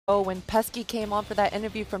Oh, when Pesky came on for that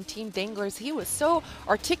interview from Team Danglers, he was so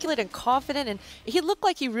articulate and confident, and he looked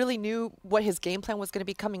like he really knew what his game plan was going to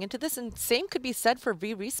be coming into this. And same could be said for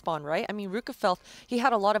VRespawn, right? I mean, Rukefeld, he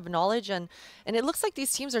had a lot of knowledge, and it looks like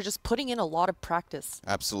these teams are just putting in a lot of practice.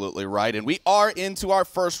 Absolutely right. And we are into our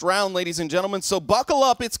first round, ladies and gentlemen. So buckle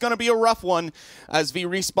up. It's going to be a rough one as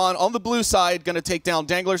VRespawn on the blue side going to take down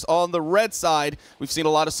Danglers on the red side. We've seen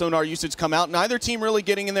a lot of sonar usage come out. Neither team really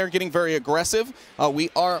getting in there, getting very aggressive. We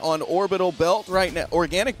are on orbital belt right now,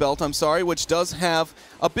 organic belt, I'm sorry, which does have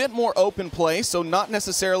a bit more open play, so not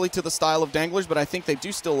necessarily to the style of Danglers, but I think they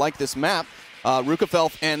do still like this map.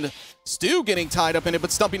 Rukefeld and Stu getting tied up in it, but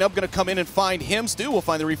Stumpy Nub going to come in and find him. Stu will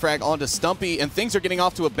find the refrag onto Stumpy, and things are getting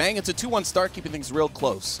off to a bang. It's a 2-1 start, keeping things real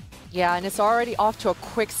close. Yeah, and it's already off to a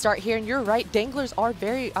quick start here, and you're right, Danglers are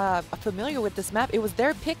very familiar with this map. It was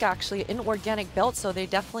their pick, actually, in Organic Belt, so they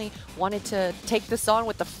definitely wanted to take this on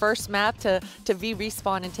with the first map to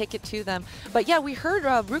VRespawn and take it to them. But yeah, we heard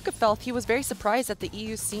Rukefeld, he was very surprised that the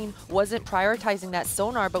EU scene wasn't prioritizing that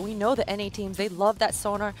sonar, but we know the NA teams, they love that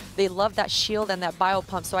sonar, they love that shield and that bio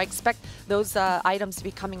pump, so I expect those items to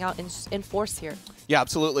be coming out in force here. Yeah,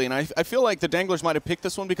 absolutely, and I feel like the Danglers might have picked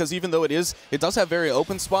this one because even though it does have very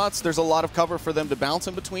open spots, there's a lot of cover for them to bounce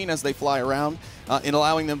in between as they fly around, and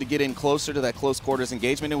allowing them to get in closer to that close quarters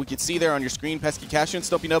engagement. And we can see there on your screen, Pesky Cashew and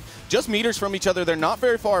Stumpy Nub, just meters from each other. They're not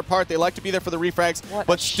very far apart. They like to be there for the refrags,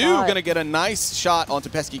 but Stu going to get a nice shot onto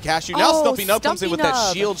Pesky Cashew. Now Stumpy Nub comes in with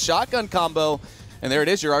that shield shotgun combo. And there it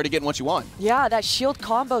is. You're already getting what you want. Yeah, that shield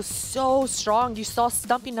combo is so strong. You saw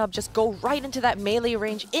Stumpy Nub just go right into that melee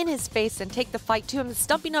range in his face and take the fight to him. And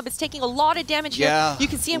Stumpy Nub is taking a lot of damage here. You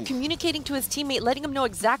can see him communicating to his teammate, letting him know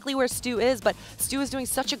exactly where Stu is. But Stu is doing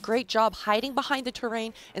such a great job hiding behind the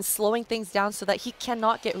terrain and slowing things down so that he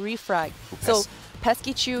cannot get refragged. So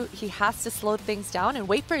Pesky Chew, he has to slow things down and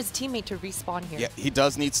wait for his teammate to respawn here. Yeah, he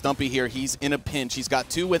does need Stumpy here. He's in a pinch. He's got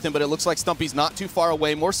 2 with him, but it looks like Stumpy's not too far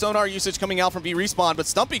away. More sonar usage coming out from VRespawn, but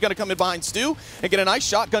Stumpy going to come in behind Stu and get a nice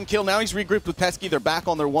shotgun kill. Now he's regrouped with Pesky. They're back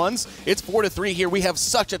on their ones. It's 4-3 here. We have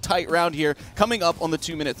such a tight round here coming up on the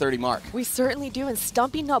 2-minute 30 mark. We certainly do, and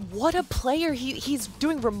Stumpy Nub, what a player. He's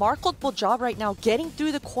doing a remarkable job right now, getting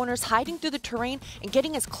through the corners, hiding through the terrain, and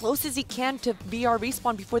getting as close as he can to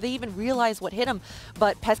VRespawn before they even realize what hit him.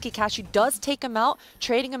 But Pesky Cashew does take him out,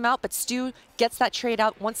 trading him out, but Stu gets that trade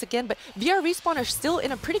out once again. But VRespawn are still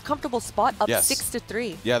in a pretty comfortable spot, up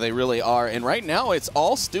 6-3. Yeah, they really are. And right now, it's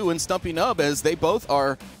all Stu and Stumpy Nub as they both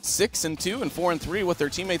are 6-2 and 4-3 with their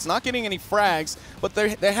teammates, not getting any frags, but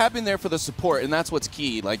they have been there for the support, and that's what's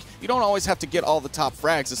key. Like, you don't always have to get all the top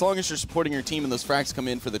frags. As long as you're supporting your team and those frags come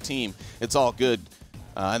in for the team, it's all good.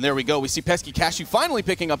 And there we go. We see Pesky Cashew finally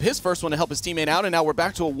picking up his first one to help his teammate out, and now we're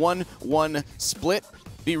back to a 1-1 split.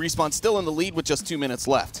 VRespawn still in the lead with just 2 minutes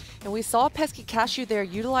left. And we saw Pesky Cashew there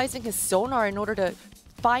utilizing his sonar in order to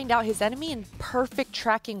find out his enemy and perfect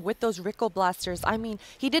tracking with those Rickle Blasters. I mean,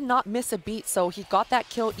 he did not miss a beat, so he got that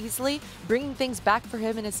kill easily, bringing things back for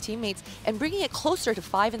him and his teammates, and bringing it closer to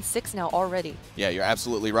 5-6 now already. Yeah, you're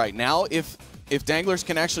absolutely right. Now, if Danglers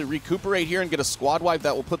can actually recuperate here and get a squad wipe,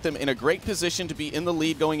 that will put them in a great position to be in the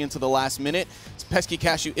lead going into the last minute. It's Pesky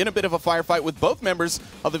Cashew in a bit of a firefight with both members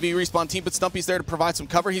of the VRespawn team, but Stumpy's there to provide some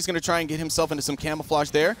cover. He's going to try and get himself into some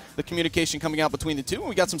camouflage there. The communication coming out between the two, and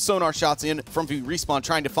we got some sonar shots in from VRespawn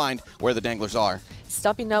trying to find where the Danglers are.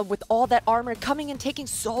 Stumpy Nub with all that armor coming and taking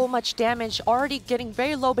so much damage, already getting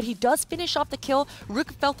very low, but he does finish off the kill.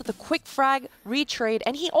 Rukefeld with a quick frag, retrade,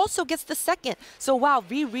 and he also gets the second. So wow,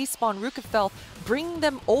 VRespawn, Rukefeld, bringing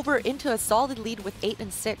them over into a solid lead with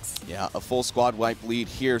 8-6. Yeah, a full squad wipe lead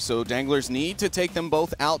here, so Danglers need to take them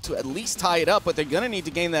both out to at least tie it up, but they're going to need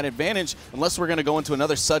to gain that advantage unless we're going to go into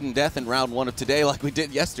another sudden death in round 1 of today like we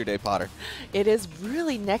did yesterday, Potter. It is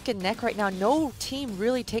really neck and neck right now. No team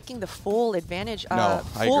really taking the full advantage,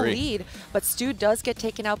 full lead, but Stu does get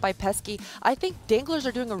taken out by Pesky. I think Danglers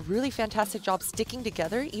are doing a really fantastic job sticking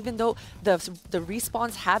together, even though the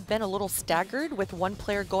respawns have been a little staggered with one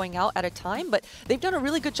player going out at a time, but they've done a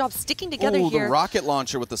really good job sticking together here. The rocket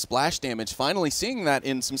launcher with the splash damage, finally seeing that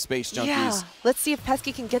in some Space Junkies. Yeah, let's see if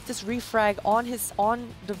Pesky can get this refrag on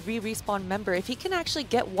the VRespawn member. If he can actually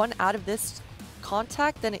get one out of this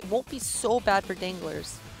contact, then it won't be so bad for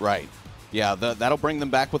Danglers. Right. Yeah, that'll bring them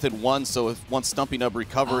back within 1, so once Stumpy Nub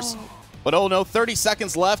recovers. But oh no, 30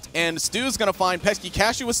 seconds left, and Stu's going to find Pesky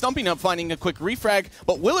Cashew with Stumpy Nub finding a quick refrag.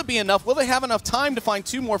 But will it be enough? Will they have enough time to find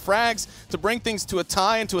 2 more frags to bring things to a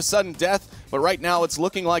tie and to a sudden death? But right now it's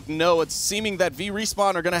looking like no. It's seeming that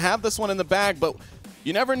VRespawn are going to have this one in the bag, but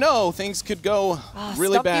you never know. Things could go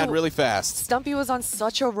really bad, really fast. Stumpy was on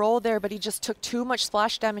such a roll there, but he just took too much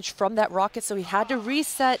splash damage from that rocket, so he had to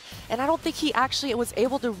reset. And I don't think he actually was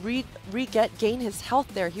able to gain his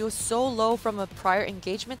health there. He was so low from a prior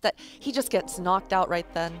engagement that he just gets knocked out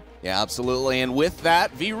right then. Yeah, absolutely. And with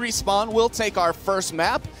that, VRespawn will take our first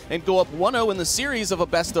map and go up 1-0 in the series of a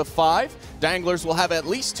best-of-5. Danglers will have at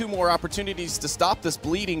least 2 more opportunities to stop this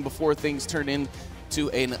bleeding before things turn into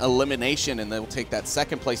an elimination, and they'll take that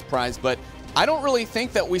second-place prize. But I don't really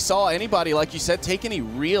think that we saw anybody, like you said, take any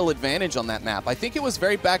real advantage on that map. I think it was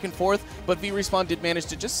very back and forth, but VRespawn did manage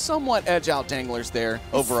to just somewhat edge out Danglers there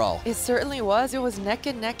overall. It certainly was. It was neck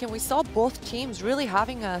and neck, and we saw both teams really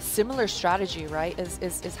having a similar strategy, right?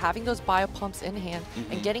 Is having those biopumps in hand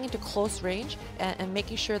and getting into close range and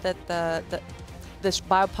making sure that this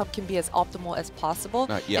biopump can be as optimal as possible.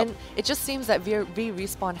 And it just seems that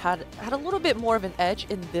VRespawn had a little bit more of an edge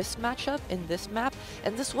in this matchup, in this map,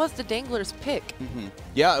 and this was the Danglers pick.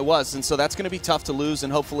 Yeah, it was, and so that's going to be tough to lose,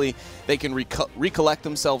 and hopefully they can recollect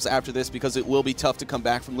themselves after this, because it will be tough to come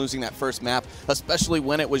back from losing that first map, especially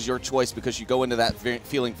when it was your choice, because you go into that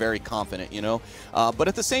feeling very confident, you know. But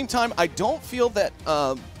at the same time, I don't feel that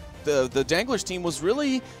the Danglers team was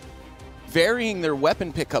really varying their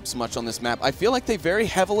weapon pickups much on this map. I feel like they very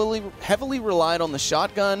heavily relied on the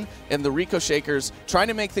shotgun and the Ricocheters, trying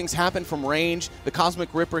to make things happen from range, the Cosmic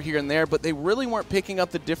Ripper here and there, but they really weren't picking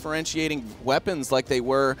up the differentiating weapons like they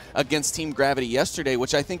were against Team Gravity yesterday,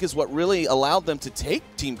 which I think is what really allowed them to take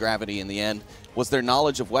Team Gravity in the end, was their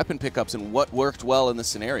knowledge of weapon pickups and what worked well in this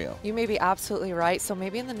scenario. You may be absolutely right. So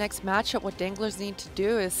maybe in the next matchup, what Danglers need to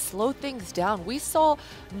do is slow things down. We saw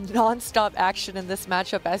non-stop action in this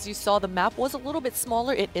matchup. As you saw, the map was a little bit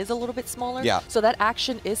smaller. It is a little bit smaller. Yeah. So that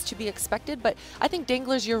action is to be expected. But I think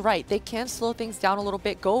Danglers, you're right. They can slow things down a little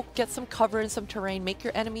bit. Go get some cover in some terrain. Make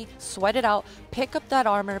your enemy sweat it out. Pick up that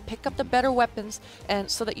armor. Pick up the better weapons. And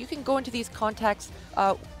so that you can go into these contacts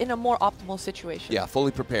in a more optimal situation. Yeah,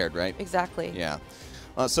 fully prepared, right? Exactly. Yeah.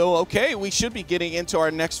 So, okay, we should be getting into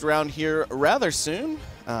our next round here rather soon.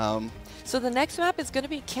 So the next map is going to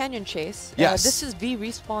be Canyon Chase. Yes. This is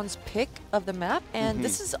VRespawn's pick of the map, and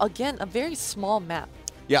this is, again, a very small map.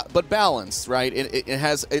 Yeah, but balanced, right? It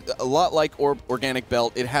has a lot like Organic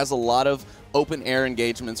Belt. It has a lot of open air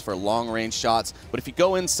engagements for long-range shots. But if you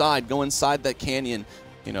go inside that canyon,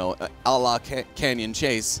 you know, a la Canyon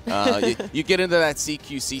Chase, you get into that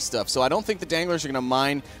CQC stuff. So I don't think the Danglers are going to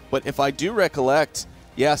mind. But if I do recollect,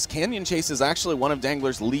 yes, Canyon Chase is actually one of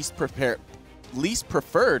Danglers' least preferred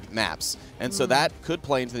maps. And so that could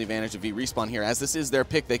play into the advantage of VRespawn here. As this is their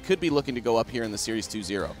pick, they could be looking to go up here in the Series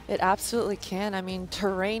 2-0. It absolutely can. I mean,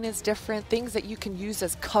 terrain is different, things that you can use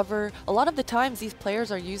as cover. A lot of the times these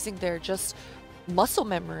players are using their just muscle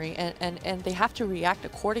memory and they have to react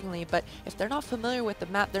accordingly, but if they're not familiar with the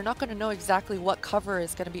map, they're not going to know exactly what cover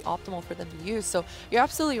is going to be optimal for them to use. So you're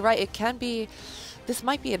absolutely right. It can be, this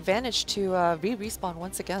might be advantage to VRespawn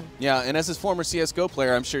once again. Yeah, and as a former CSGO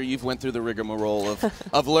player, I'm sure you've went through the rigmarole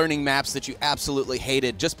of learning maps that you absolutely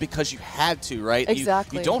hated just because you had to, right?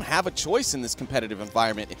 Exactly. You don't have a choice in this competitive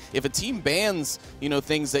environment. If a team bans, you know,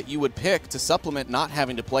 things that you would pick to supplement not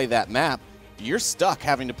having to play that map, you're stuck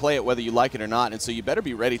having to play it whether you like it or not, and so you better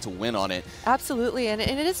be ready to win on it. Absolutely, and it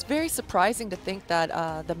is very surprising to think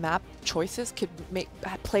that the map choices could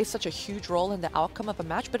play such a huge role in the outcome of a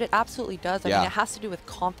match, but it absolutely does. I mean, it has to do with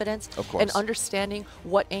confidence and understanding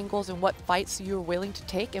what angles and what fights you're willing to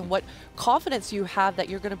take and what confidence you have that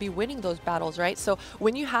you're going to be winning those battles, right? So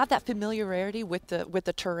when you have that familiarity with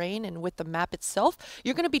the terrain and with the map itself,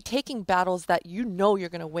 you're going to be taking battles that you know you're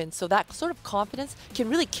going to win. So that sort of confidence can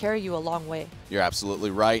really carry you a long way. You're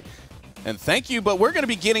absolutely right. And thank you, but we're going to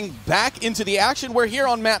be getting back into the action. We're here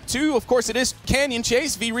on map 2. Of course, it is Canyon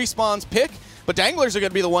Chase, VRespawn's pick, but Danglers are going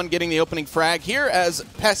to be the one getting the opening frag here as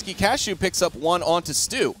Pesky Cashew picks up one onto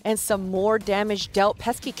Stu. And some more damage dealt.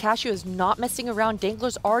 Pesky Cashew is not messing around.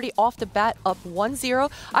 Danglers already off the bat up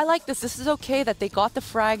 1-0. I like this. This is okay that they got the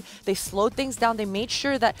frag. They slowed things down. They made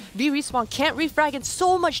sure that VRespawn can't refrag, and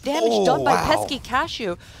so much damage done by Pesky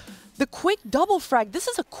Cashew. The quick double frag. This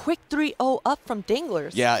is a quick 3-0 up from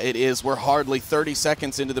Danglers. Yeah, it is. We're hardly 30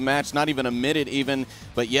 seconds into the match, not even a minute even.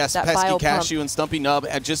 But yes, Pesky Cashew and Stumpy Nub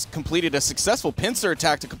had just completed a successful pincer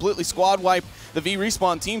attack to completely squad wipe the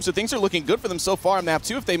VRespawn team. So things are looking good for them so far in map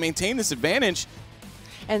 2 if they maintain this advantage.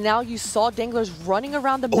 And now you saw Danglers running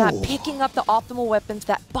around the map, picking up the optimal weapons,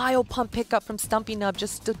 that bio pump pickup from Stumpy Nub,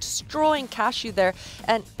 just destroying Cashew there,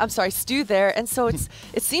 and I'm sorry, Stu there. And so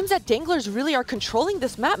it seems that Danglers really are controlling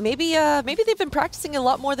this map. Maybe they've been practicing a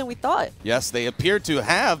lot more than we thought. Yes, they appear to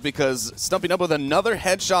have, because Stumpy Nub with another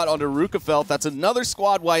headshot onto Rukafelt. That's another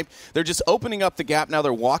squad wipe. They're just opening up the gap now.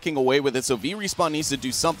 They're walking away with it. So VRespawn needs to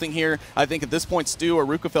do something here. I think at this point, Stu or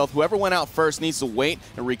Rukafelt, whoever went out first, needs to wait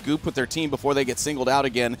and regroup with their team before they get singled out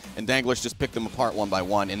again, and Danglers just pick them apart one by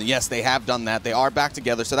one. And yes, they have done that. They are back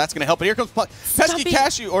together, so that's going to help. But here comes Pesky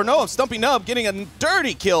Cashew, or no, Stumpy Nub getting a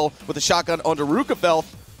dirty kill with a shotgun onto Rukafelt.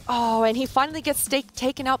 Oh, and he finally gets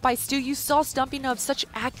taken out by Stu. You saw Stumpy Nub, such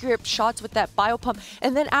accurate shots with that bio pump,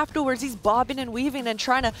 and then afterwards he's bobbing and weaving and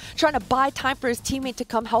trying to buy time for his teammate to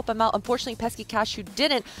come help him out. Unfortunately, Pesky Cashew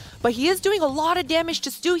didn't, but he is doing a lot of damage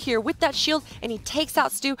to Stu here with that shield, and he takes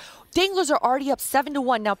out Stu. Danglers are already up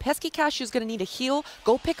 7-1. Now Pesky Cashew is going to need a heal,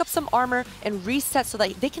 go pick up some armor, and reset so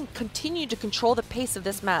that they can continue to control the pace of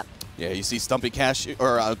this map. Yeah, you see Stumpy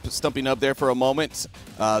Nub there for a moment,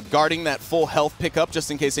 guarding that full health pickup just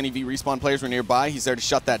in case any VRespawn players were nearby. He's there to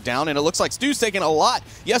shut that down, and it looks like Stu's taking a lot.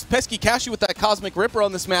 Yes, Pesky Cashew with that Cosmic Ripper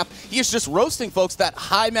on this map. He is just roasting, folks. That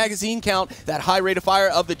high magazine count, that high rate of fire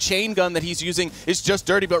of the chain gun that he's using is just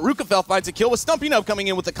dirty, but Rukafelt finds a kill with Stumpy Nub coming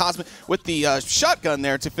in with the shotgun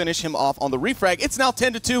there to finish him off on the refrag. It's now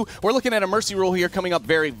 10-2. We're looking at a mercy rule here coming up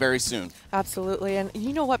very, very soon. Absolutely, and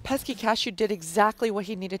you know what? Pesky Cashew did exactly what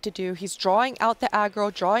he needed to do. He's drawing out the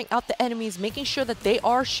aggro, drawing out the enemies, making sure that they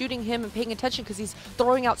are shooting him and paying attention because he's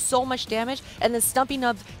throwing out so much damage. And then Stumpy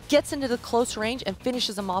Nub gets into the close range and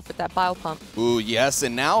finishes him off with that bio pump. Ooh, yes,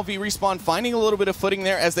 and now VRespawn finding a little bit of footing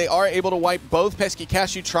there as they are able to wipe both. Pesky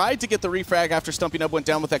Cashew tried to get the refrag after Stumpy Nub went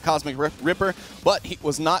down with that Cosmic Ripper, but he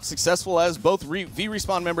was not successful as both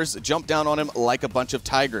VRespawn members jumped down on him like a bunch of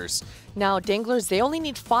tigers. Now, Danglers, they only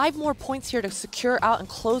need 5 more points here to secure out and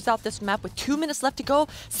close out this map with 2 minutes left to go.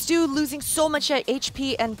 Stu losing so much at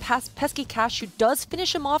HP, and Pesky Cashew does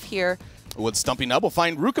finish him off here. Would Stumpy Nub will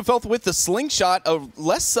find Rukafelt with the slingshot, a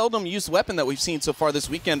less seldom used weapon that we've seen so far this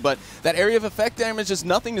weekend, but that area of effect damage is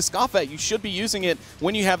nothing to scoff at. You should be using it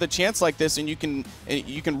when you have the chance like this, and you can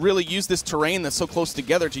really use this terrain that's so close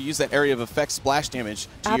together to use that area of effect splash damage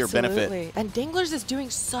to your benefit. Absolutely, and Danglers is doing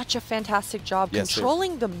such a fantastic job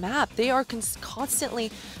controlling the map. They are constantly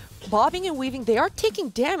bobbing and weaving. They are taking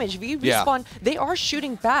damage. VRespawn, they are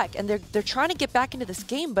shooting back, and they're trying to get back into this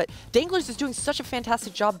game, but Danglers is doing such a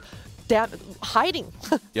fantastic job hiding.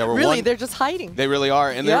 Yeah, they're just hiding. They really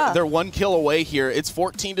are, and they're 1 kill away here. It's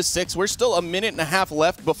 14-6. We're still a minute and a half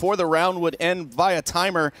left before the round would end via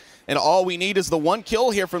timer, and all we need is the 1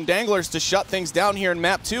 kill here from Danglers to shut things down here in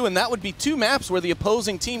map 2, and that would be 2 maps where the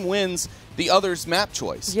opposing team wins the other's map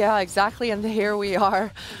choice. Yeah, exactly, and here we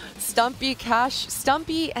are. Stumpy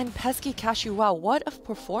and Pesky Cashew. Wow, what a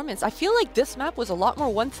performance. I feel like this map was a lot more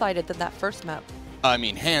one-sided than that first map. I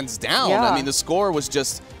mean, hands down. I mean, the score was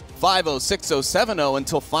just 5-0, 6-0, 7-0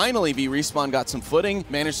 until finally VRespawn got some footing,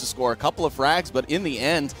 managed to score a couple of frags, but in the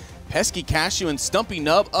end, Pesky Cashew and Stumpy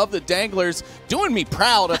Nub of the Danglers doing me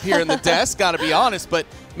proud up here in the desk, gotta be honest, but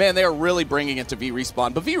man, they are really bringing it to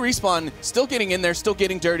VRespawn. But VRespawn still getting in there, still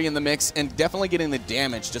getting dirty in the mix, and definitely getting the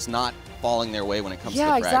damage, just not falling their way when it comes to the frags.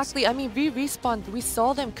 Yeah, exactly. I mean, VRespawn, we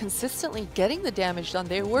saw them consistently getting the damage done.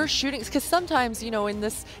 They were shooting, because sometimes, you know, in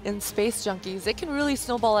Space Junkies, it can really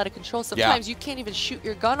snowball out of control. Sometimes you can't even shoot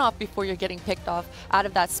your gun off before you're getting picked off out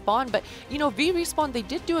of that spawn. But, you know, VRespawn, they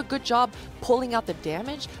did do a good job pulling out the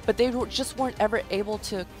damage, but they just weren't ever able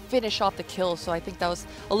to finish off the kills. So I think that was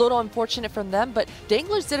a little unfortunate from them. But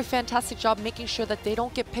Danglers did a fantastic job making sure that they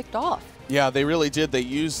don't get picked off. Yeah, they really did. They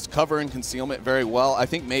used cover and concealment very well. I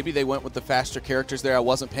think maybe they went with the faster characters there. I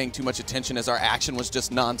wasn't paying too much attention as our action was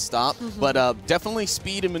just nonstop. But definitely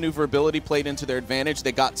speed and maneuverability played into their advantage.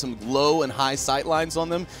 They got some low and high sight lines on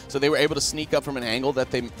them, so they were able to sneak up from an angle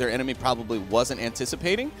that their enemy probably wasn't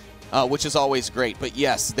anticipating. Which is always great. But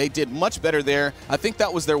yes, they did much better there. I think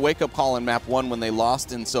that was their wake-up call in map 1 when they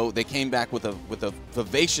lost, and so they came back with a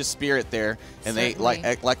vivacious spirit there, and they,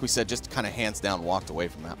 like we said, just kind of hands down walked away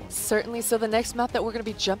from that one. Certainly. So the next map that we're going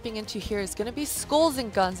to be jumping into here is going to be Skulls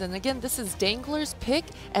and Guns, and again, this is Dangler's pick,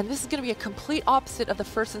 and this is going to be a complete opposite of the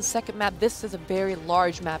first and second map. This is a very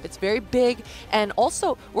large map. It's very big, and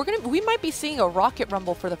also we might be seeing a rocket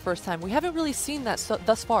rumble for the first time. We haven't really seen that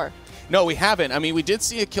thus far. No, we haven't. I mean, we did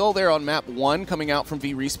see a kill there on map 1 coming out from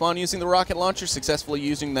VRespawn using the rocket launcher, successfully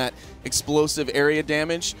using that explosive area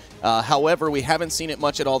damage. However, we haven't seen it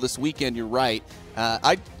much at all this weekend. You're right.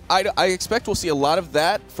 I expect we'll see a lot of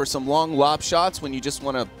that for some long lob shots when you just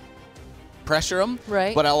want to pressure him.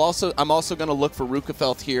 Right. But I'm also going to look for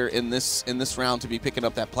Rukefeld here in this round to be picking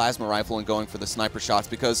up that plasma rifle and going for the sniper shots,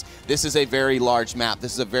 because this is a very large map.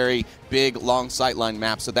 This is a very big, long sightline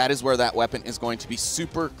map, so that is where that weapon is going to be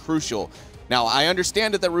super crucial. Now, I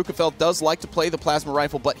understand that Rukefeld does like to play the plasma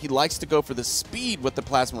rifle, but he likes to go for the speed with the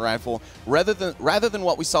plasma rifle rather than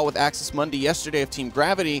what we saw with Axis Mundi yesterday of Team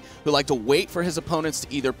Gravity, who like to wait for his opponents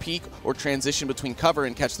to either peek or transition between cover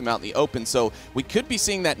and catch them out in the open. So we could be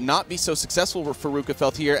seeing that not be so successful for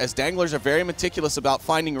Rukefeld here, as Danglers are very meticulous about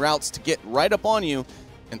finding routes to get right up on you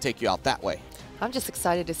and take you out that way. I'm just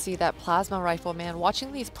excited to see that plasma rifle, man.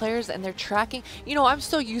 Watching these players and they're tracking. You know, I'm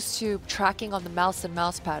so used to tracking on the mouse and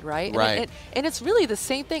mouse pad, right? Right. And it's really the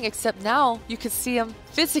same thing, except now you can see them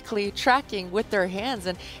physically tracking with their hands.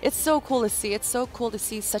 And it's so cool to see. It's so cool to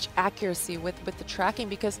see such accuracy with the tracking,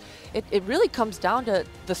 because it really comes down to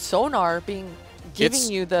the sonar giving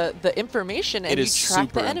you the information, and you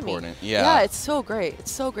track the enemy. Important. Yeah. Yeah, it's so great.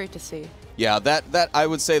 It's so great to see. Yeah, that I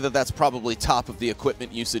would say that's probably top of the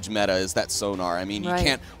equipment usage meta, is that sonar. I mean, you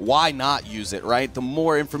can't, why not use it, right? The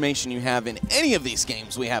more information you have in any of these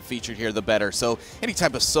games we have featured here, the better. So any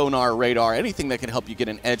type of sonar, radar, anything that can help you get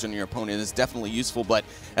an edge on your opponent is definitely useful, but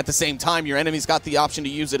at the same time, your enemy's got the option to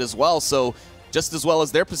use it as well. So just as well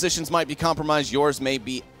as their positions might be compromised, yours may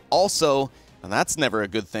be also. And that's never a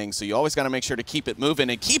good thing, so you always got to make sure to keep it moving.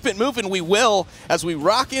 And keep it moving we will, as we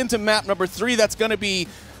rock into map number 3. That's going to be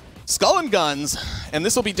Skull and Guns, and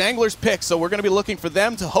this will be Dangler's pick, so we're going to be looking for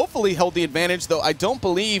them to hopefully hold the advantage, though I don't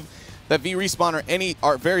believe that VRespawn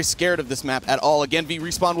are very scared of this map at all. Again,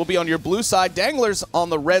 VRespawn will be on your blue side, Danglers on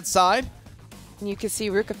the red side. And you can see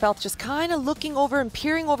Rukefeld just kind of looking over and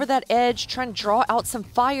peering over that edge, trying to draw out some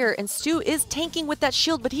fire. And Stu is tanking with that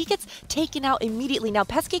shield, but he gets taken out immediately. Now,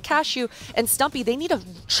 Pesky Cashew and Stumpy, they need to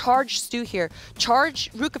charge Stu here.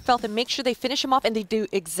 Charge Rukefeld and make sure they finish him off, and they do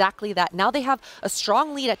exactly that. Now they have a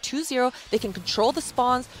strong lead at 2-0. They can control the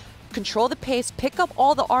spawns, control the pace, pick up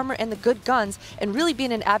all the armor and the good guns, and really be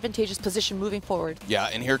in an advantageous position moving forward. Yeah,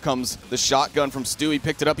 and here comes the shotgun from Stu. He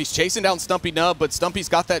picked it up. He's chasing down Stumpy Nub, but Stumpy's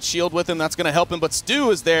got that shield with him. That's going to help him, but Stu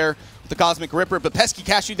is there with the Cosmic Ripper, but Pesky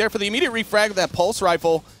Cashew there for the immediate refrag with that pulse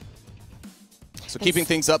rifle. So keeping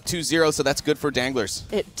things up 2-0, so that's good for Danglers.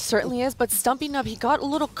 It certainly is, but Stumpy Nub, he got a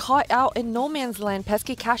little caught out in no man's land.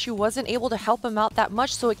 Pesky Cashew wasn't able to help him out that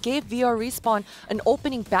much, so it gave VRespawn an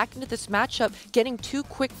opening back into this matchup, getting 2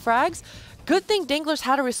 quick frags. Good thing Danglers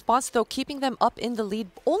had a response, though, keeping them up in the lead,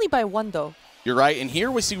 only by 1, though. You're right, and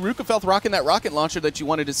here we see Rukefeld rocking that rocket launcher that you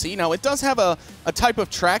wanted to see. Now, it does have a type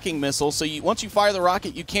of tracking missile, so once you fire the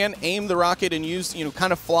rocket, you can aim the rocket and use,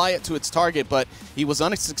 kind of fly it to its target, but he was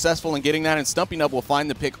unsuccessful in getting that, and Stumpy Nub will find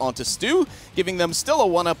the pick onto Stu, giving them still a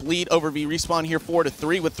 1-up lead over VRespawn here,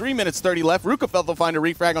 4-3, with 3 minutes 30 left. Rukefeld will find a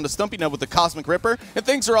refrag onto Stumpy Nub with the Cosmic Ripper, and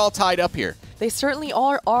things are all tied up here. They certainly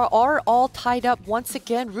are all tied up once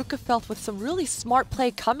again. Rukefeld with some really smart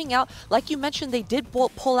play coming out. Like you mentioned, they did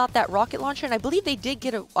pull out that rocket launcher, and I believe they did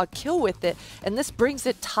get a kill with it. And this brings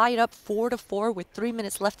it tied up 4-4 with 3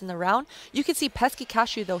 minutes left in the round. You can see Pesky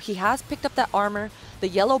Cashew, though, he has picked up that armor. The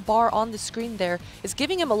yellow bar on the screen there is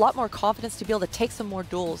giving him a lot more confidence to be able to take some more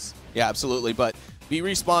duels. Yeah, absolutely, but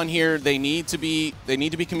VRespawn here, they need to be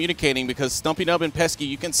communicating, because Stumpy Nub and Pesky,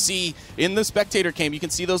 you can see in the spectator cam, you can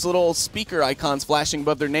see those little speaker icons flashing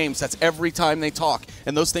above their names. That's every time they talk,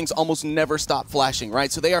 and those things almost never stop flashing, right?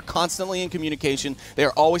 So they are constantly in communication. They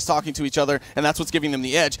are always talking to each other, and that's what's giving them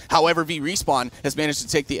the edge. However, VRespawn has managed to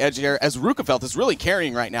take the edge there, as Rukefeld is really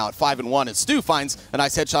carrying right now at 5-1, and Stu finds a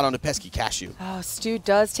nice headshot onto Pesky Cashew. Oh, Stu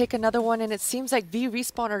does take another one, and it seems like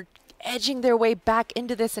VRespawn are edging their way back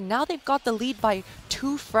into this, and now they've got the lead by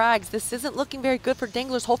 2 frags. This isn't looking very good for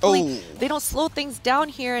Danglers. Hopefully they don't slow things down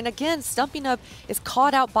here. And again, Stumpy Nub is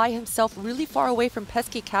caught out by himself, really far away from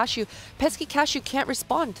Pesky Cashew. Pesky Cashew can't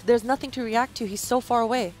respond. There's nothing to react to. He's so far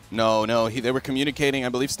away. No, they were communicating. I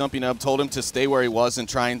believe Stumpy Nub told him to stay where he was and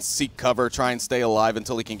try and seek cover, try and stay alive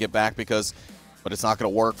until he can get back, but it's not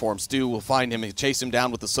going to work for him. Stu will find him and chase him down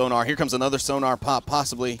with the sonar. Here comes another sonar pop,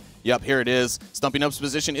 possibly. Yep, here it is. Stumpy Nub's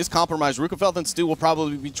position is compromised. Rukefeld and Stu will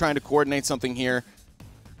probably be trying to coordinate something here.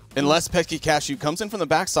 Unless Pesky Cashew comes in from the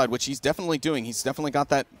backside, which he's definitely doing. He's definitely got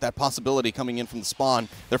that possibility coming in from the spawn.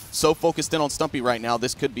 They're so focused in on Stumpy right now,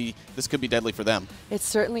 this could be deadly for them. It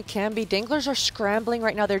certainly can be. Danglers are scrambling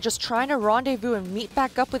right now. They're just trying to rendezvous and meet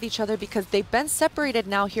back up with each other, because they've been separated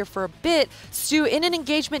now here for a bit. Stu, in an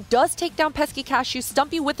engagement, does take down Pesky Cashew.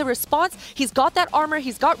 Stumpy with the response. He's got that armor.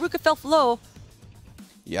 He's got Rukefeld low.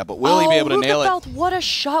 Yeah, but will he be able to nail it? What a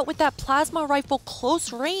shot with that plasma rifle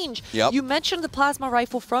close range. Yep. You mentioned the plasma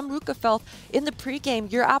rifle from Rukefeld in the pregame.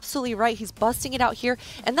 You're absolutely right. He's busting it out here,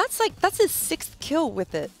 and that's his 6th kill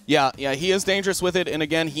with it. Yeah, he is dangerous with it, and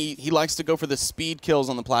again, he likes to go for the speed kills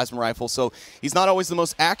on the plasma rifle, so he's not always the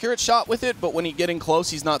most accurate shot with it, but when he's getting close,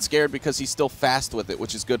 he's not scared because he's still fast with it,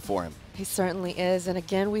 which is good for him. He certainly is, and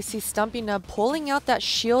again, we see Stumpy Nub pulling out that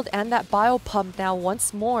shield and that bio pump now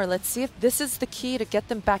once more. Let's see if this is the key to get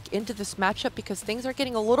them back into this matchup, because things are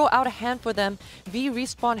getting a little out of hand for them.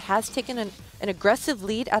 VRespawn has taken an aggressive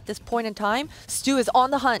lead at this point in time. Stu is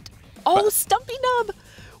on the hunt. Oh, Stumpy Nub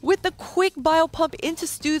with the quick bio pump into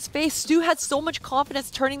Stu's face. Stu had so much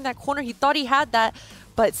confidence turning that corner. He thought he had that,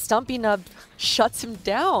 but Stumpy Nub shuts him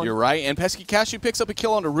down. You're right, and Pesky Cashew picks up a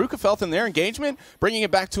kill onto Rukefeld in their engagement, bringing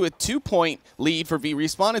it back to a 2-point lead for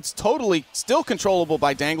VRespawn. It's totally still controllable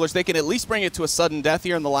by Danglers. They can at least bring it to a sudden death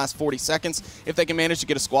here in the last 40 seconds if they can manage to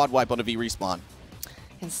get a squad wipe onto VRespawn.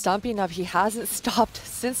 And Stumpy Nub, he hasn't stopped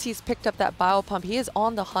since he's picked up that bio pump. He is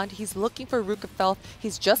on the hunt. He's looking for Rukefeld.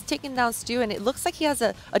 He's just taken down Stu, and it looks like he has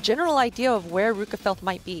a general idea of where Rukefeld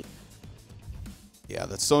might be. Yeah,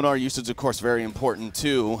 that sonar usage, of course, very important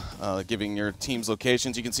too, giving your team's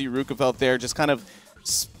locations. You can see Rukefeld there just kind of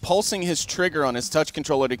pulsing his trigger on his touch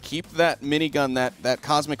controller to keep that minigun, that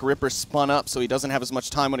Cosmic Ripper spun up so he doesn't have as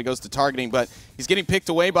much time when it goes to targeting, but he's getting picked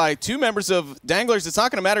away by 2 members of Danglers. It's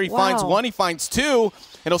not going to matter. He finds 1, he finds 2,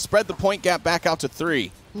 and he'll spread the point gap back out to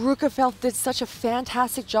 3. Rukefeld did such a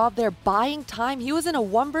fantastic job there, buying time. He was in a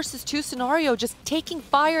 1 versus 2 scenario, just taking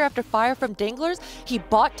fire after fire from Danglers. He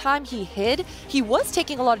bought time, he hid. He was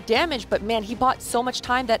taking a lot of damage, but man, he bought so much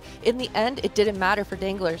time that in the end, it didn't matter for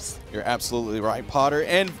Danglers. You're absolutely right, Potter.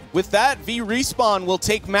 And with that, VRespawn will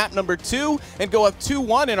take map number 2 and go up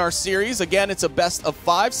 2-1 in our series. Again, it's a best of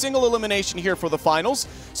 5 single elimination here for the finals.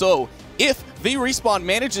 So if VRespawn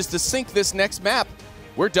manages to sink this next map,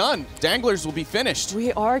 we're done. Danglers will be finished.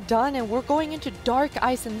 We are done, and we're going into Dark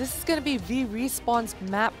Ice, and this is going to be VRespawn's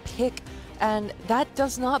map pick. And that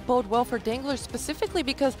does not bode well for Danglers, specifically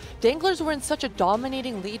because Danglers were in such a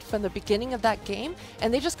dominating lead from the beginning of that game,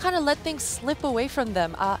 and they just kind of let things slip away from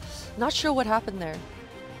them. Not sure what happened there.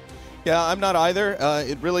 Yeah, I'm not either.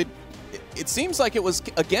 It seems like it was,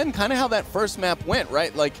 again, kind of how that first map went,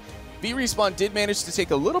 right? Like, VRespawn did manage to take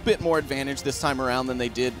a little bit more advantage this time around than they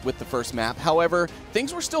did with the first map. However,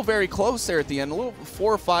 things were still very close there at the end. A little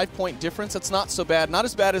 4 or 5 point difference. That's not so bad. Not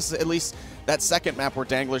as bad as at least that second map where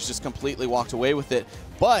Danglers just completely walked away with it.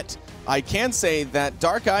 But I can say that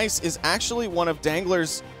Dark Ice is actually one of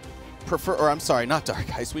Danglers' I'm sorry, not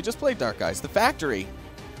Dark Ice. We just played Dark Ice. The Factory.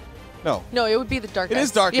 No, it would be the Dark Ice. It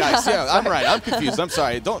is Dark Ice, yeah. I'm right. I'm confused. I'm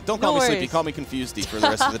sorry. Don't call me sleepy. Call me confused for the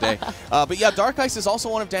rest of the day. But yeah, Dark Ice is also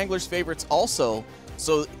one of Dangler's favorites also,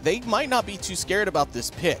 so they might not be too scared about this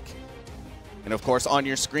pick. And of course, on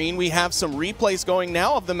your screen, we have some replays going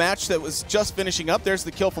now of the match that was just finishing up. There's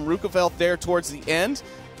the kill from Rukefeld there towards the end.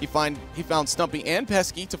 He found Stumpy and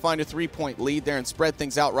Pesky to find a 3-point lead there and spread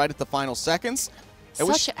things out right at the final seconds.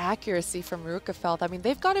 Such accuracy from Rukefeld. I mean,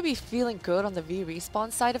 they've got to be feeling good on the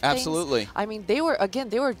VRespawn side of things. Absolutely. I mean, they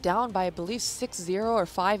were down by, I believe, 6-0 or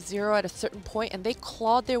 5-0 at a certain point, and they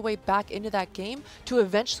clawed their way back into that game to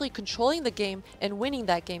eventually controlling the game and winning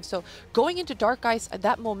that game. So going into Dark Ice,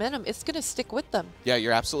 that momentum, it's going to stick with them. Yeah,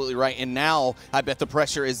 you're absolutely right. And now I bet the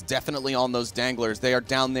pressure is definitely on those Danglers. They are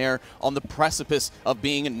down there on the precipice of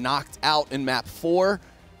being knocked out in map 4.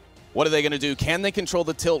 What are they going to do? Can they control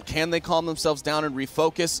the tilt? Can they calm themselves down and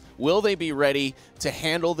refocus? Will they be ready to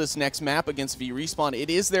handle this next map against VRespawn? It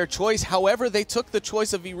is their choice. However, they took the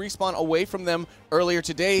choice of VRespawn away from them earlier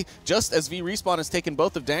today, just as VRespawn has taken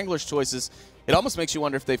both of Dangler's choices. It almost makes you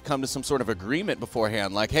wonder if they've come to some sort of agreement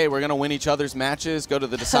beforehand, like, hey, we're going to win each other's matches, go to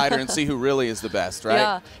the decider and see who really is the best, right?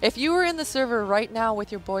 Yeah. If you were in the server right now with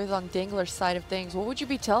your boys on Dangler's side of things, what would you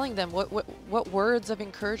be telling them? What words of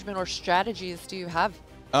encouragement or strategies do you have?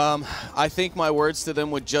 I think my words to them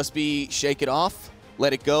would just be shake it off,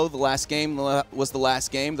 let it go. The last game was the last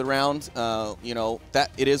game, the round. You know,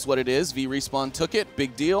 that it is what it is. VRespawn took it,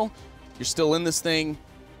 big deal. You're still in this thing.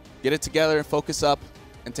 Get it together, focus up,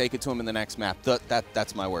 and take it to them in the next map.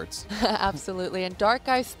 That's my words. Absolutely. And Dark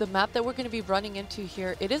Ice, the map that we're going to be running into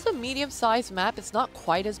here, it is a medium-sized map. It's not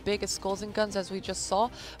quite as big as Skulls and Guns as we just saw,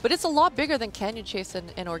 but it's a lot bigger than Canyon Chase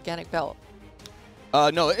and Organic Belt.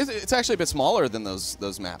 No, it's actually a bit smaller than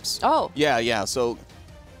those maps. Oh. Yeah. So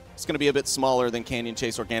it's going to be a bit smaller than Canyon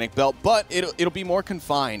Chase, Organic Belt, but it'll be more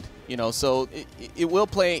confined. You know, so it will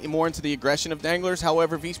play more into the aggression of Danglers.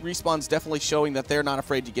 However, VRespawn's definitely showing that they're not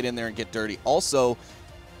afraid to get in there and get dirty. Also,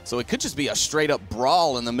 so it could just be a straight-up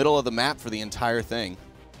brawl in the middle of the map for the entire thing.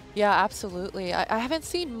 Yeah, absolutely. I haven't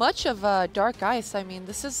seen much of Dark Ice. I mean,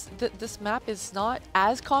 this map is not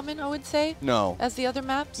as common, I would say, No. as the other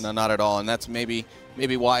maps. No, not at all. And that's maybe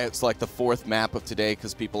why it's like the 4th map of today,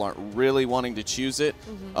 because people aren't really wanting to choose it.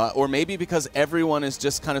 Or maybe because everyone is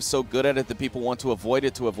just kind of so good at it that people want to avoid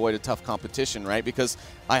it to avoid a tough competition, right? Because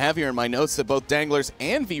I have here in my notes that both Danglers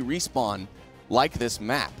and VRespawn like this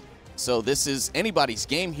map. So this is anybody's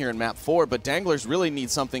game here in map 4, but Danglers really need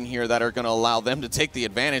something here that are going to allow them to take the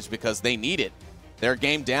advantage because they need it. They're a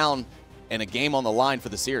game down and a game on the line for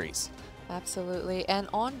the series. Absolutely. And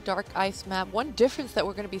on Dark Ice map, one difference that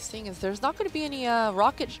we're going to be seeing is there's not going to be any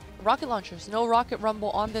rocket launchers. No rocket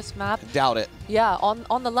rumble on this map. Doubt it. Yeah,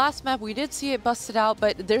 on the last map we did see it busted out,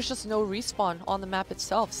 but there's just no respawn on the map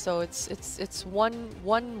itself. So it's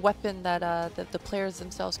one weapon that that the players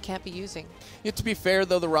themselves can't be using. Yeah, to be fair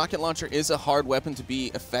though, the rocket launcher is a hard weapon to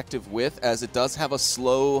be effective with, as it does have a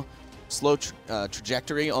slow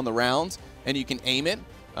trajectory on the round, and you can aim it.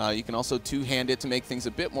 You can also two-hand it to make things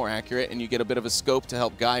a bit more accurate, and you get a bit of a scope to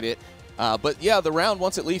help guide it. But yeah, the round,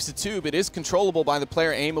 once it leaves the tube, it is controllable by the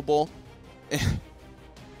player, aimable.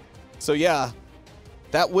 So yeah,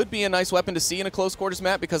 that would be a nice weapon to see in a close quarters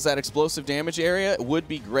map, because that explosive damage area would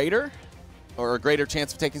be greater, or a greater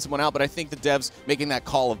chance of taking someone out. But I think the devs making that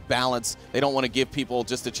call of balance, they don't want to give people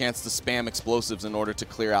just a chance to spam explosives in order to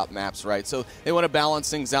clear out maps, right? So they want to balance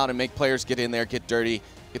things out and make players get in there, get dirty,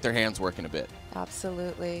 get their hands working a bit.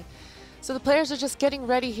 Absolutely. So the players are just getting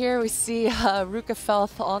ready here. We see Ruka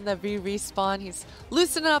Felth on the VRespawn. He's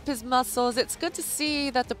loosening up his muscles. It's good to see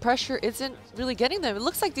that the pressure isn't really getting them. It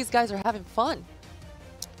looks like these guys are having fun.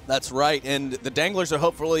 That's right. And the Danglers are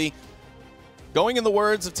hopefully going in the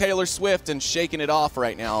words of Taylor Swift and shaking it off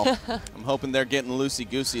right now. I'm hoping they're getting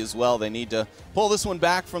loosey-goosey as well. They need to pull this one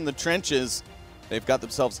back from the trenches. They've got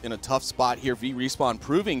themselves in a tough spot here. VRespawn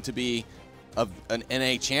proving to be an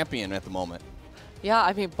NA champion at the moment. Yeah,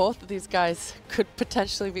 I mean, both of these guys could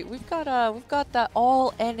potentially be. We've got that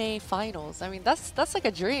all NA finals. I mean, that's like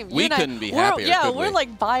a dream. We couldn't be happier. Yeah, we're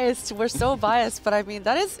like biased. We're so biased, but I mean,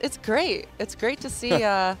 it's great. It's great to see.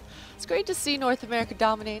 It's great to see North America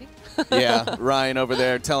dominating. Yeah, Ryan over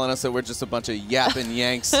there telling us that we're just a bunch of yapping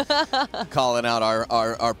Yanks calling out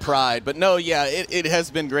our pride. But no, yeah, it has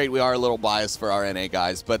been great. We are a little biased for our NA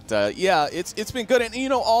guys. But yeah, it's been good. And, you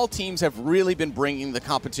know, all teams have really been bringing the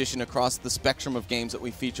competition across the spectrum of games that we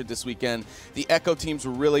featured this weekend. The Echo teams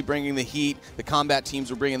were really bringing the heat. The combat teams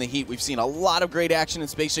were bringing the heat. We've seen a lot of great action in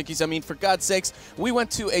Space Junkies. I mean, for God's sakes, we went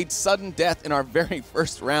to a sudden death in our very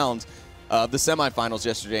first round of the semifinals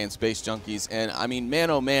yesterday in Space Junkies. And, I mean, man,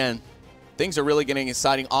 oh, man, things are really getting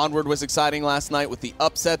exciting. Onward was exciting last night with the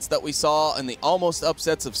upsets that we saw and the almost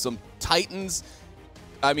upsets of some Titans.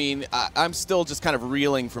 I mean, I'm still just kind of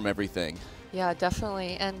reeling from everything. Yeah,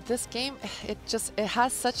 definitely. And this game, it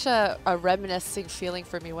has such a reminiscing feeling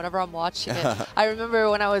for me whenever I'm watching it. I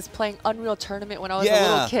remember when I was playing Unreal Tournament when I was a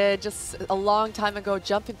little kid, just a long time ago,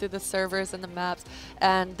 jumping through the servers and the maps.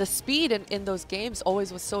 And the speed in those games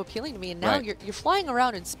always was so appealing to me. And now you're flying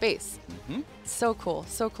around in space. So cool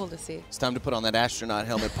to see. It's time to put on that astronaut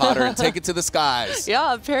helmet, Potter, and take it to the skies.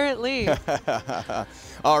 Yeah, apparently.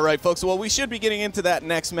 All right, folks. Well, we should be getting into that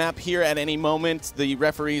next map here at any moment. The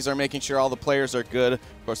referees are making sure all the players are good.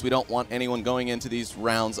 Of course, we don't want anyone going into these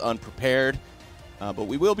rounds unprepared. But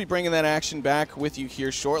we will be bringing that action back with you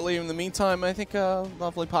here shortly. In the meantime, I think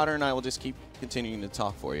lovely Potter and I will just keep continuing to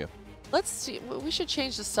talk for you. Let's see. We should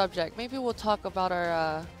change the subject. Maybe we'll talk about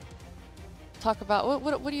our...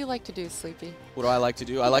 what do you like to do, Sleepy? What do I like to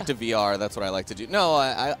do? I like to VR. That's what I like to do. No,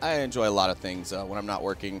 I enjoy a lot of things. When I'm not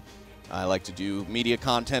working, I like to do media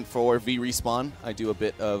content for VRespawn. I do a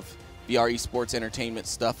bit of VR esports entertainment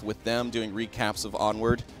stuff with them, doing recaps of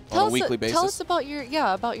Onward on a weekly basis. Tell us about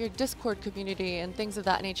your Discord community and things of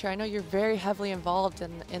that nature. I know you're very heavily involved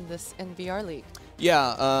in VR League.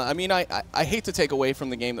 Yeah, I mean, I hate to take away from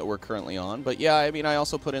the game that we're currently on, but yeah, I mean, I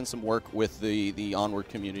also put in some work with the Onward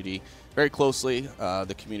community very closely,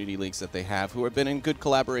 the community leagues that they have, who have been in good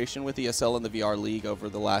collaboration with ESL and the VR League over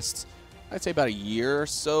the last, I'd say about a year or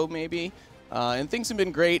so maybe. And things have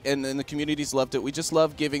been great, and the community's loved it. We just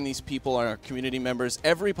love giving these people, our community members,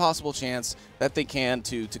 every possible chance that they can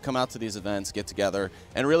to come out to these events, get together,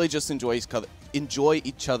 and really just enjoy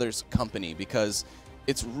each other's company, because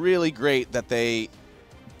it's really great that they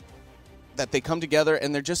come together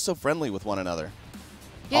and they're just so friendly with one another.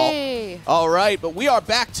 Yay! All right, but we are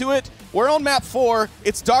back to it. We're on map 4.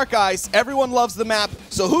 It's Dark Ice. Everyone loves the map,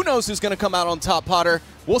 so who knows who's going to come out on top, Potter?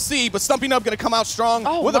 We'll see, but Stumpy Nub going to come out strong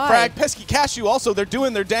with a frag. Pesky Cashew also, they're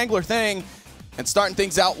doing their Dangler thing. and starting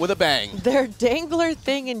things out with a bang. Their Dangler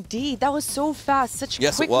thing indeed. That was so fast. Such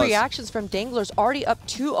quick reactions from Danglers, already up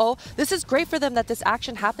 2-0. This is great for them that this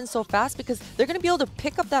action happens so fast because they're going to be able to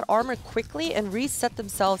pick up that armor quickly and reset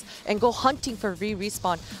themselves and go hunting for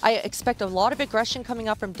respawn. I expect a lot of aggression coming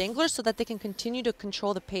out from Danglers so that they can continue to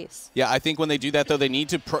control the pace. Yeah, I think when they do that, though, they need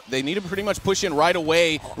to pretty much push in right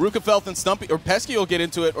away. Rukafelt and Stumpy, or Pesky will get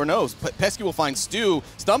into it, or no, Pesky will find Stu.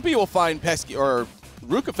 Stumpy will find Pesky, or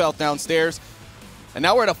Rukafelt downstairs. And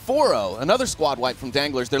now we're at a 4-0. Another squad wipe from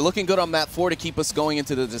Danglers. They're looking good on map 4 to keep us going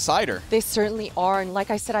into the decider. They certainly are. And like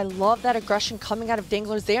I said, I love that aggression coming out of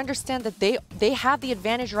Danglers. They understand that they have the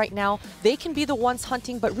advantage right now. They can be the ones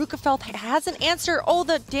hunting, but Rukafelt has an answer. Oh,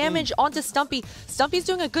 the damage onto Stumpy. Stumpy's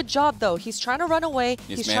doing a good job, though. He's trying to run away.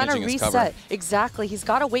 He's trying to reset. Exactly. He's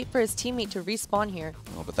got to wait for his teammate to respawn here.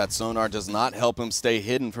 Oh, but that sonar does not help him stay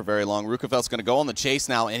hidden for very long. Rukafelt's going to go on the chase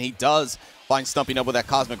now, and he does find Stumpy up with that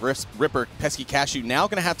Cosmic Ripper. Pesky Cashew now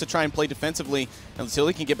going to have to try and play defensively until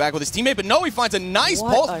he can get back with his teammate. But no, he finds a nice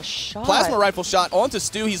plasma rifle shot onto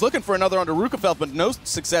Stu. He's looking for another onto Rukafelt, but no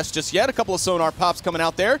success just yet. A couple of sonar pops coming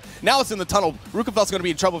out there. Now it's in the tunnel. Rukafelt's going to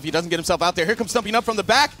be in trouble if he doesn't get himself out there. Here comes Stumpy up from the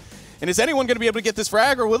back. And is anyone going to be able to get this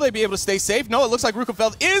frag, or will they be able to stay safe? No, it looks like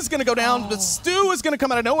Rukafelt is going to go down, but Stu is going to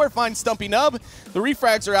come out of nowhere, find Stumpy Nub. The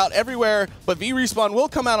refrags are out everywhere, but VRespawn will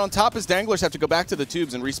come out on top as Danglers have to go back to the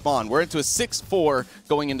tubes and respawn. We're into a 6-4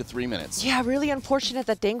 going into 3 minutes. Yeah, really unfortunate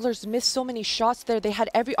that Danglers missed so many shots there. They had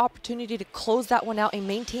every opportunity to close that one out and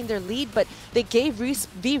maintain their lead, but they gave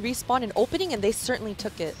VRespawn an opening, and they certainly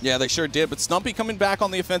took it. Yeah, they sure did, but Stumpy coming back on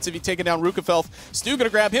the offensive. He's taking down Rukafelt. Stu going to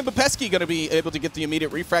grab him, but Pesky going to be able to get the immediate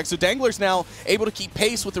refrag. So Danglers now able to keep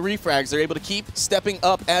pace with the refrags. They're able to keep stepping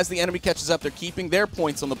up as the enemy catches up. They're keeping their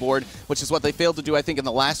points on the board, which is what they failed to do, I think, in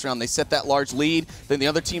the last round. They set that large lead, then the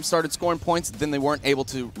other team started scoring points, then they weren't able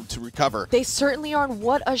to recover. They certainly are.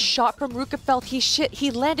 What a shot from Rukafelt. He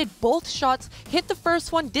landed both shots, hit the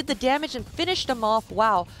first one, did the damage, and finished him off.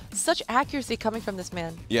 Wow, such accuracy coming from this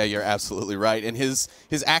man. Yeah, you're absolutely right. And his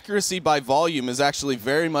accuracy by volume is actually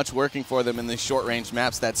very much working for them in these short-range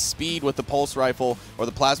maps. That speed with the pulse rifle or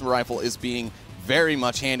the plasma rifle is being very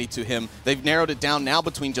much handy to him. They've narrowed it down now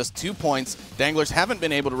between just 2 points. Danglers haven't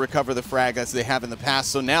been able to recover the frag as they have in the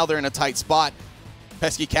past, so now they're in a tight spot.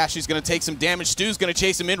 Pesky Cashew's going to take some damage. Stu's going to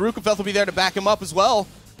chase him in. Rukafelt will be there to back him up as well.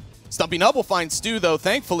 Stumpy Nub will find Stu, though,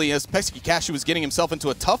 thankfully, as Pesky Cashew was getting himself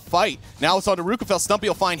into a tough fight. Now it's on to Rukafelt. Stumpy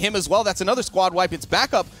will find him as well. That's another squad wipe. It's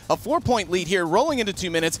back up a 4-point lead here, rolling into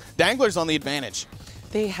 2 minutes. Danglers on the advantage.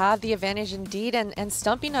 They have the advantage indeed, and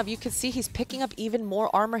Stumpy Nub, you can see he's picking up even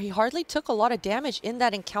more armor. He hardly took a lot of damage in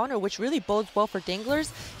that encounter, which really bodes well for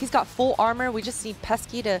Danglers. He's got full armor. We just need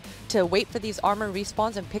Pesky to wait for these armor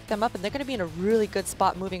respawns and pick them up, and they're going to be in a really good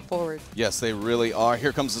spot moving forward. Yes, they really are.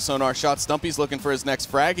 Here comes the sonar shot. Stumpy's looking for his next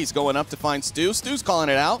frag. He's going up to find Stu. Stu's calling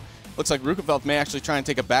it out. Looks like Rukafelt may actually try and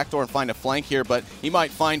take a backdoor and find a flank here, but he might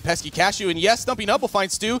find Pesky Cashew. And yes, Stumpy Nub will find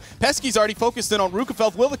Stu. Pesky's already focused in on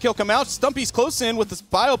Rukafelt. Will the kill come out? Stumpy's close in with this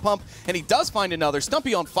biopump, and he does find another.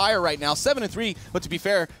 Stumpy on fire right now, 7-3. But to be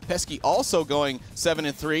fair, Pesky also going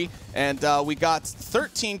 7-3. And we got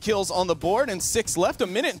 13 kills on the board and 6 left.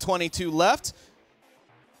 1:22 left.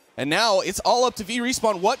 And now it's all up to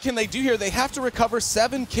VRespawn. What can they do here? They have to recover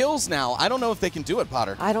 7 kills now. I don't know if they can do it,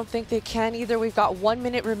 Potter. I don't think they can either. We've got 1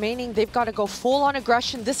 minute remaining. They've got to go full on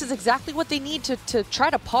aggression. This is exactly what they need to try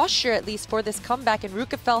to posture at least for this comeback. And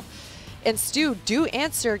Rukafelt and Stu do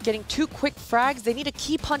answer, getting 2 quick frags. They need to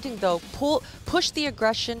keep hunting though. Push the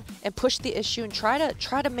aggression and push the issue and try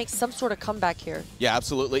to make some sort of comeback here. Yeah,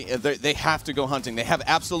 absolutely. They have to go hunting. They have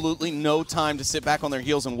absolutely no time to sit back on their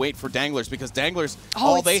heels and wait for Danglers, because Danglers,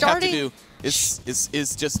 all they have to do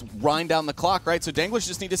is just wind down the clock, right? So Danglers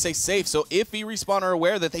just need to stay safe. So if VRespawn are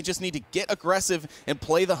aware that they just need to get aggressive and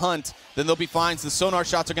play the hunt, then they'll be fine. So the sonar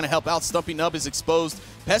shots are going to help out. Stumpy Nub is exposed.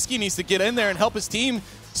 Pesky needs to get in there and help his team.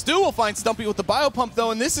 Stu will find Stumpy with the biopump,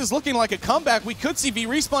 though, and this is looking like a comeback. We could see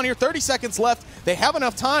VRespawn here. 30 seconds left. They have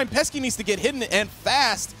enough time. Pesky needs to get hidden and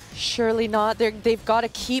fast. Surely not. They've got to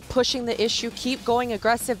keep pushing the issue, keep going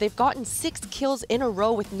aggressive. They've gotten 6 kills in a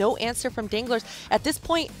row with no answer from Danglers. At this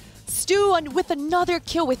point, Stu with another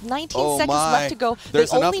kill with 19 seconds left to go. They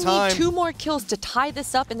only need 2 more kills to tie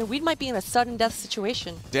this up, and then we might be in a sudden death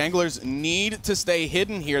situation. Danglers need to stay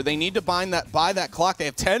hidden here. They need to buy that clock. They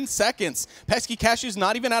have 10 seconds. Pesky Cashew's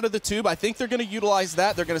not even out of the tube. I think they're going to utilize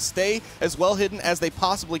that. They're going to stay as well hidden as they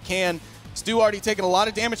possibly can. Stu already taking a lot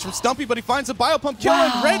of damage from Stumpy, but he finds a biopump kill.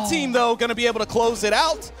 And Red team, though, going to be able to close it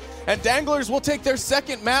out. and Danglers will take their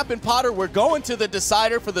second map. And Potter, we're going to the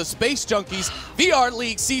decider for the Space Junkies VR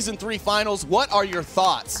League Season 3 Finals. What are your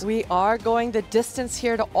thoughts? We are going the distance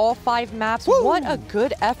here to all 5 maps. Woo! What a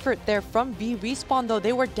good effort there from VRespawn, though.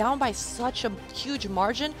 They were down by such a huge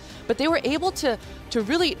margin, but they were able to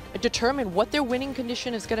really determine what their winning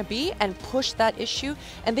condition is going to be and push that issue.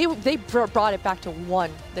 And they brought it back to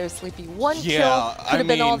 1. There's Sleepy. 1 kill could have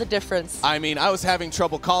been all the difference. I mean, I was having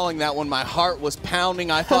trouble calling that one. My heart was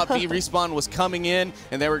pounding. I thought VRespawn was coming in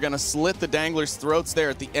and they were going to slit the Danglers' throats there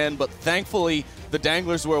at the end, but thankfully the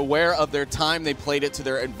Danglers were aware of their time. They played it to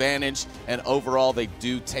their advantage, and overall they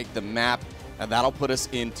do take the map, and that'll put us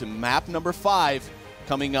into map number 5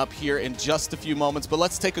 coming up here in just a few moments. But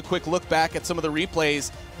let's take a quick look back at some of the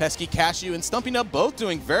replays. Pesky Cashew and Stumpy Nub both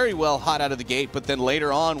doing very well hot out of the gate, but then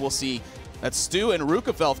later on we'll see that Stu and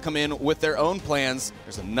Rukafeld come in with their own plans.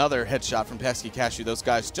 There's another headshot from Pesky Cashew. Those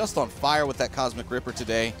guys just on fire with that Cosmic Ripper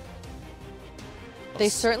today. They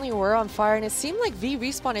certainly were on fire, and it seemed like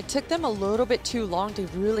VRespawn, it took them a little bit too long to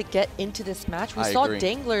really get into this match. We saw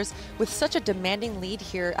Danglers with such a demanding lead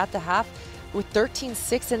here at the half with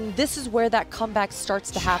 13-6, and this is where that comeback starts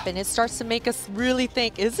to happen. It starts to make us really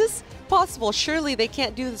think, is this possible? Surely they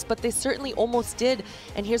can't do this, but they certainly almost did.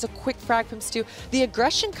 And here's a quick frag from Stu. The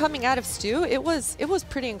aggression coming out of Stu, it was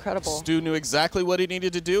pretty incredible. Stu knew exactly what he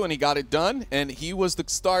needed to do, and he got it done, and he was the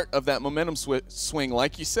start of that momentum swing,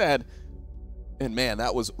 like you said. And man,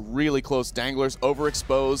 that was really close. Danglers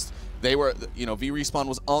overexposed. They were, you know, VRespawn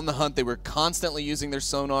was on the hunt. They were constantly using their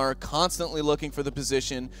sonar, constantly looking for the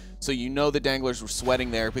position. So you know the Danglers were sweating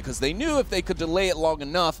there because they knew if they could delay it long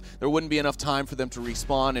enough, there wouldn't be enough time for them to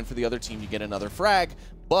respawn and for the other team to get another frag.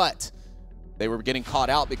 But they were getting caught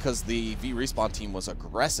out because the VRespawn team was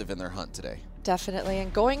aggressive in their hunt today. Definitely,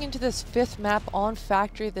 and going into this 5th map on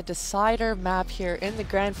Factory, the decider map here in the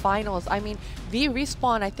grand finals. I mean,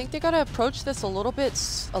 VRespawn, I think they gotta approach this a little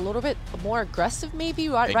bit more aggressive, maybe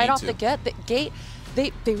right off the gate.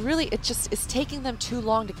 They really, it just is taking them too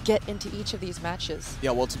long to get into each of these matches.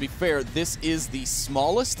 Yeah, well, to be fair, this is the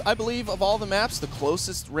smallest, I believe, of all the maps, the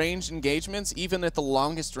closest range engagements. Even at the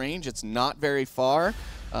longest range, it's not very far.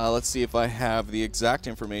 Let's see if I have the exact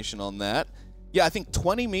information on that. Yeah, I think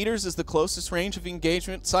 20 meters is the closest range of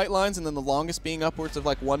engagement sightlines, and then the longest being upwards of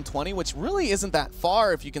like 120, which really isn't that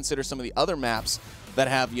far if you consider some of the other maps that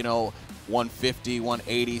have, you know, 150,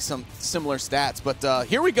 180, some similar stats. But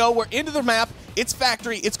here we go. We're into the map. It's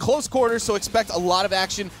Factory. It's close quarters, so expect a lot of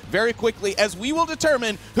action very quickly as we will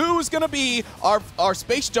determine who's going to be our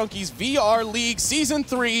Space Junkies VR League Season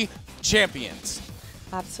 3 champions.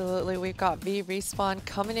 Absolutely. We've got VRespawn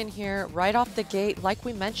coming in here right off the gate. Like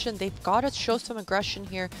we mentioned, they've got to show some aggression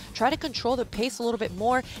here, try to control the pace a little bit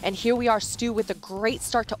more. And here we are, Stu, with a great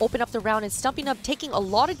start to open up the round, and Stumpy Nub taking a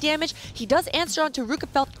lot of damage. He does answer onto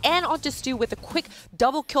Rukafeld and onto Stu with a quick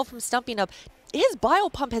double kill from Stumpy Nub. His bio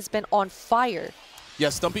pump has been on fire. Yeah,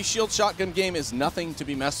 Stumpy's shield shotgun game is nothing to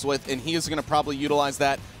be messed with, and he is going to probably utilize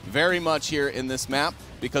that very much here in this map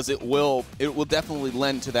because it will definitely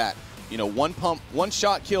lend to that. You know, one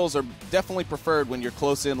shot kills are definitely preferred when you're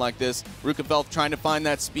close in like this. Rukafeld trying to find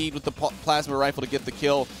that speed with the plasma rifle to get the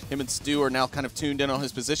kill. Him and Stu are now kind of tuned in on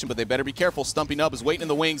his position, but they better be careful. Stumpy Nub is waiting in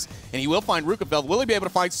the wings, and he will find Rukafeld. Will he be able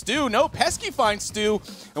to find Stu? No, Pesky finds Stu,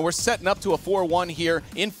 and we're setting up to a 4-1 here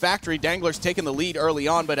in Factory. Danglers taking the lead early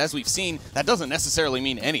on, but as we've seen, that doesn't necessarily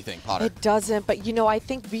mean anything, Potter. It doesn't, but you know, I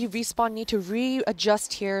think VRespawn need to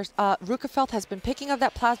readjust here. Rukafeld has been picking up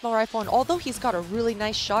that plasma rifle, and although he's got a really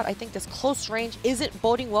nice shot, I think this close range isn't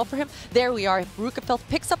boding well for him. There we are. Rukafeld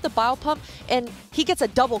picks up the bio pump and he gets a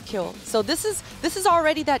double kill. So this is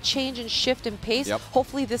already that change and shift in pace. Yep.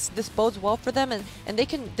 Hopefully this bodes well for them, and they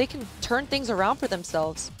can turn things around for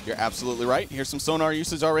themselves. You're absolutely right. Here's some sonar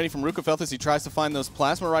usage already from Rukafeld as he tries to find those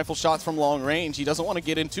plasma rifle shots from long range. He doesn't want to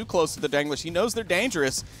get in too close to the Danglers. He knows they're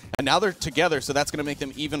dangerous, and now they're together, so that's going to make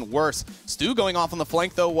them even worse. Stu going off on the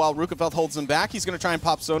flank, though, while Rukafeld holds him back. He's going to try and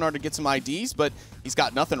pop sonar to get some IDs, but he's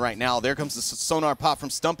got nothing right now. There comes the sonar pop from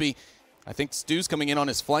Stumpy. I think Stu's coming in on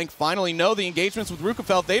his flank. Finally know the engagements with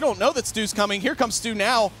Rukafeld. They don't know that Stu's coming. Here comes Stu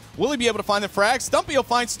now. Will he be able to find the frag? Stumpy will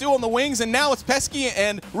find Stu on the wings, and now it's Pesky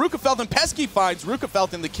and Rukafeld, and Pesky finds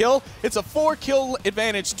Rukafeld in the kill. It's a 4-kill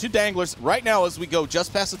advantage to Danglers right now as we go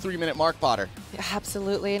just past the 3-minute mark, Potter. Yeah,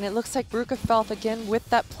 absolutely, and it looks like Rukafeld, again, with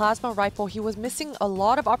that plasma rifle, he was missing a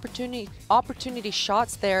lot of opportunity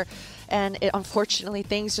shots there. And unfortunately,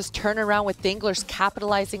 things just turn around with Danglers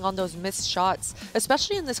capitalizing on those missed shots.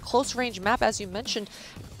 Especially in this close-range map, as you mentioned,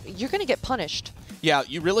 you're going to get punished. Yeah,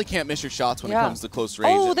 you really can't miss your shots when it comes to close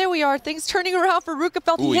range. Oh, there we are. Things turning around for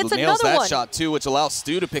Rukafeld. He hits nails another that one. shot, too, which allows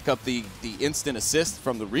Stu to pick up the instant assist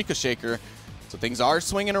from the Ricochet. So things are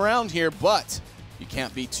swinging around here, but you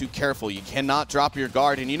can't be too careful. You cannot drop your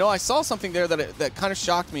guard. And you know, I saw something there that kind of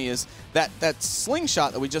shocked me is that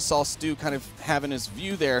slingshot that we just saw Stu kind of have in his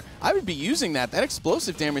view there. I would be using that. That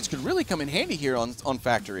explosive damage could really come in handy here on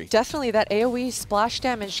Factory. Definitely, that AoE splash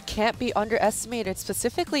damage can't be underestimated,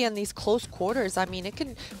 specifically in these close quarters. I mean, it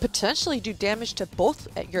can potentially do damage to both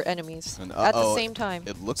your enemies at the same time.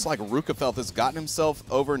 It looks like Rukafeld has gotten himself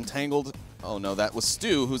over-entangled. Oh no, that was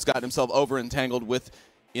Stu who's gotten himself over-entangled with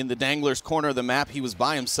in the Danglers corner of the map. He was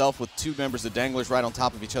by himself with two members of Danglers right on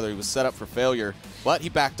top of each other. He was set up for failure, but he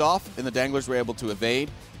backed off, and the Danglers were able to evade.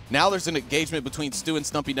 Now there's an engagement between Stu and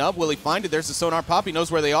Stumpy Nub. Will he find it? There's the sonar pop. He knows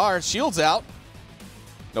where they are. Shield's out.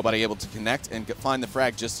 Nobody able to connect and find the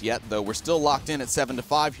frag just yet, though. We're still locked in at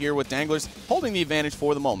 7-5 here with Danglers holding the advantage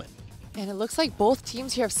for the moment. And it looks like both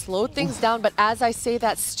teams here have slowed things down, but as I say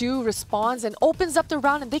that, Stu responds and opens up the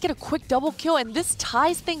round, and they get a quick double kill, and this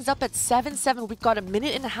ties things up at 7-7. We've got a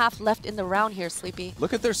minute and a half left in the round here, Sleepy.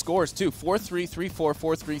 Look at their scores, too. 4-3, 3-4,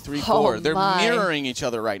 4-3, 3-4. Oh, they're mirroring each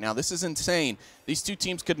other right now. This is insane. These two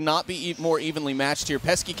teams could not be more evenly matched here.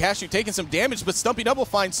 Pesky Cashew taking some damage, but Stumpy Nub will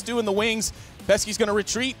find Stu in the wings. Pesky's going to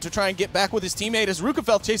retreat to try and get back with his teammate as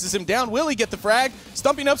Rukafeld chases him down. Will he get the frag?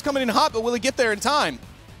 Stumpy Nub's coming in hot, but will he get there in time?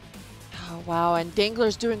 Oh, wow, and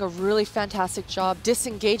Dangler's doing a really fantastic job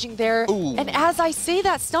disengaging there. Ooh. And as I say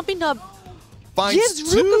that, Stumpy Nub Finds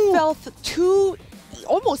gives Rukafeld two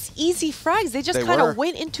almost easy frags. They just kind of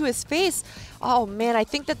went into his face. Oh man, I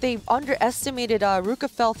think that they underestimated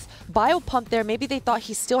Rukafeld's biopump there. Maybe they thought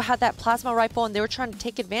he still had that plasma rifle and they were trying to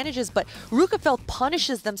take advantages, but Rukafeld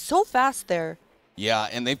punishes them so fast there. Yeah,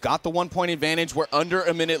 and they've got the 1 point advantage. We're under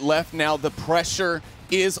a minute left now. The pressure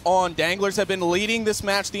is on. Danglers have been leading this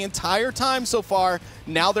match the entire time so far.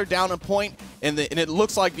 Now they're down a point, and it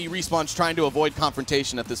looks like VRespawn's trying to avoid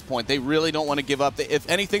confrontation at this point. They really don't want to give up. If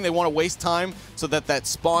anything, they want to waste time so that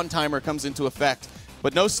spawn timer comes into effect.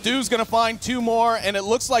 But no, Stu's going to find two more, and it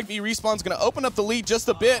looks like VRespawn's going to open up the lead just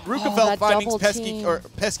a bit. Rukafeld finding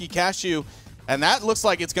Pesky Cashew. And that looks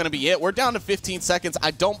like it's going to be it. We're down to 15 seconds.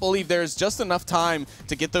 I don't believe there's just enough time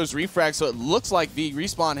to get those refrags, so it looks like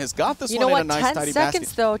VRespawn has got this one in a nice, tidy basket. 10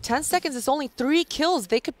 seconds, though. 10 seconds is only 3 kills.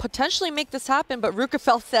 They could potentially make this happen, but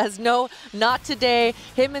Rukafeld says, no, not today.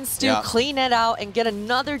 Him and Stu clean it out and get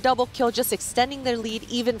another double kill, just extending their lead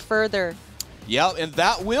even further. Yep, and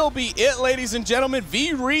that will be it, ladies and gentlemen.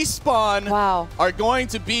 VRespawn are going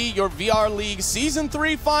to be your VR League Season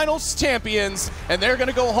 3 Finals champions, and they're going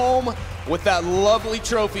to go home with that lovely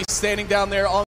trophy standing down there on